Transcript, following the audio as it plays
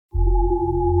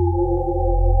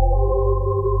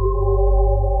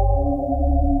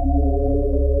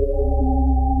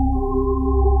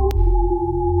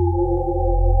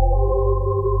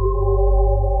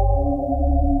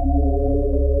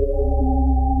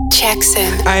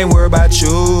ChackSon. I ain't worried about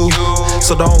you,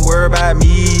 so don't worry about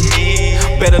me.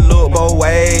 Better look both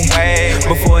ways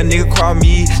before a nigga call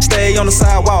me. Stay on the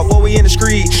sidewalk, boy, we in the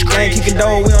street. Gang kicking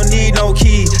door, we don't need no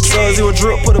key. Sub-Zero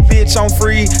drip, put a bitch on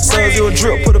free. Sub-Zero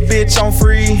drip, put a bitch on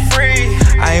free.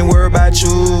 I ain't worried about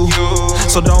you,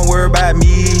 so don't worry about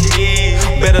me.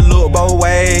 Better look both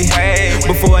ways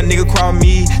before a nigga call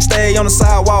me. Stay on the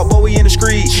sidewalk, boy, we in the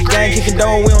street. Gang kicking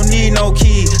door, we don't need no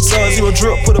key. Sub-Zero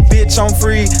drip, put a bitch on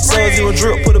free. Sub-Zero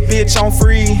drip, put a bitch on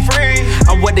free.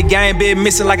 I'm what the game been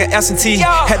missing like an absentee.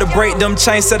 Had to break them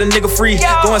chains, set a nigga free.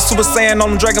 Going Super Saiyan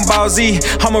on them Dragon Ball Z.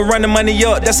 I'ma run the money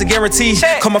up, that's a guarantee.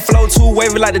 Come and flow too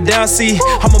wavy like the down sea.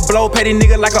 I'ma blow petty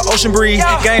nigga like an ocean breeze.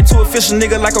 Game too official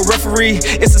nigga like a referee.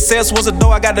 It's success was a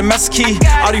door, I got the master key.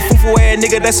 All these foo-foo ass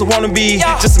nigga, that's a wannabe.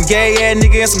 Just some gay ass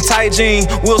nigga and some tight jeans.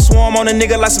 We'll swarm on a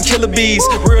nigga like some killer bees.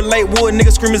 Real late wood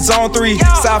nigga screaming zone 3.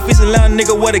 Southeast Atlanta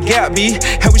nigga, where the gap be.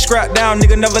 How we scrap down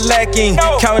nigga, never lacking.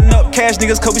 Counting up cash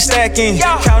niggas, cause we stacking.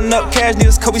 Counting up cash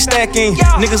niggas, cause we stacking.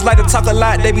 Niggas like to talk a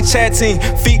lot, they be chatting.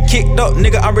 Feet kicked up,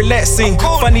 nigga, I'm relaxing.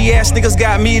 Funny ass niggas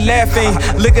got me laughing.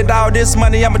 Look at all this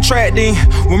money I'm attracting.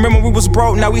 Remember we was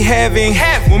broke, now we having.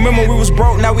 Remember we was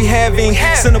broke, now we having.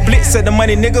 Send a blitz at the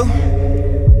money, nigga.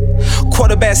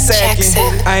 Quarterback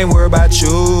sacking. I ain't worried about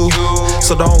you,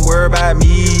 so don't worry about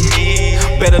me.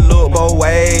 Better look both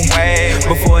ways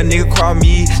before a nigga call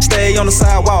me. Stay on the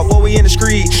sidewalk, boy, we in the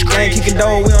street. Gang kicking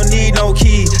door, we don't need no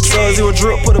key. Sub-Zero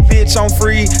drip, put a bitch on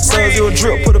free. Sub-Zero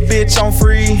drip, put a bitch on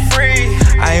free.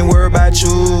 I ain't worried about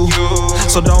you,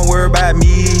 so don't worry about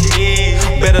me.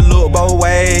 Better look both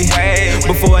ways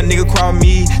before a nigga call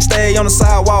me. Stay on the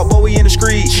sidewalk, boy, we in the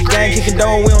street. Gang kicking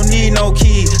door, we don't need no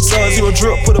key. Sub-Zero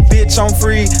drip, put a bitch on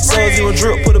free. Sub-Zero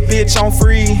drip, put a bitch on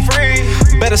free.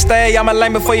 Better stay on my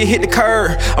lane before you hit the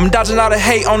curb. I'm dodging all the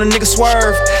hate on the nigga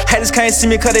swerve. Haters can't see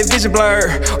me cause they vision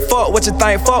blurred. Fuck what you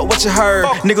think, fuck what you heard.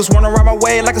 Niggas wanna ride my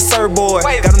way like a surfboard.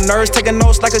 Got them nerves taking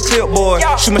notes like a clipboard.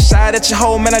 Shoot my shot at your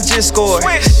hoe, man, I just scored.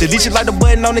 Delete you like the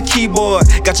button on the keyboard.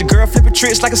 Got your girl flipping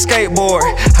tricks like a skateboard.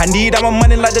 I need all my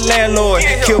money like the landlord.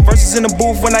 Kill verses in the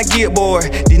booth when I get bored.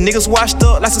 These niggas washed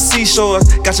up like some seashores.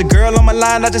 Got your girl on my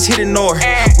line, I just hit ignore.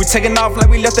 We taking off like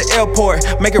we left the airport.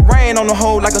 Make it rain on the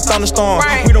hole like a thunderstorm.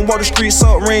 We done walk the streets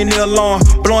up, ring the alarm.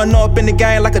 Blowing up in the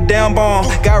game like a damn bomb.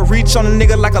 Got reach on a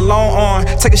nigga like a long arm.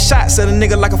 Take a shot, set a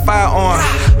nigga like a firearm.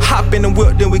 Hop in the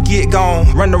whip, then we get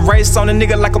gone. Run the race on a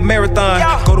nigga like a marathon.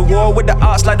 Go to war with the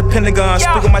ox like the Pentagon.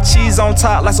 Sprinkle my cheese on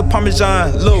top like some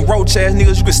Parmesan. Little roach ass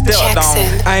niggas you can step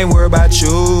on. I ain't worried about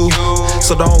you,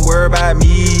 so don't worry about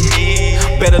me.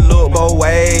 Better look both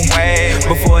ways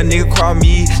before a nigga call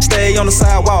me. Stay on the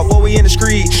sidewalk, boy, we in the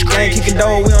street. Gang kicking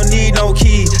door, we don't need no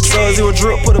key. Sub-Zero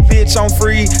drip, put a bitch on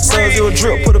free. Sub-Zero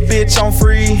drip, put a bitch on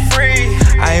free.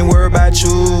 I ain't worried about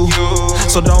you,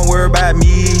 so don't worry about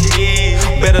me.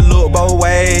 Better look both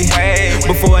ways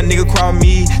before a nigga call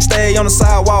me. Stay on the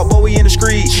sidewalk, boy, we in the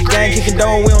street. Gang kicking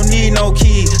door, we don't need no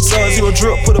key. Sub-Zero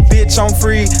drip, put a bitch on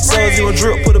free. Sub-Zero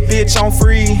drip, put a bitch on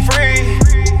free.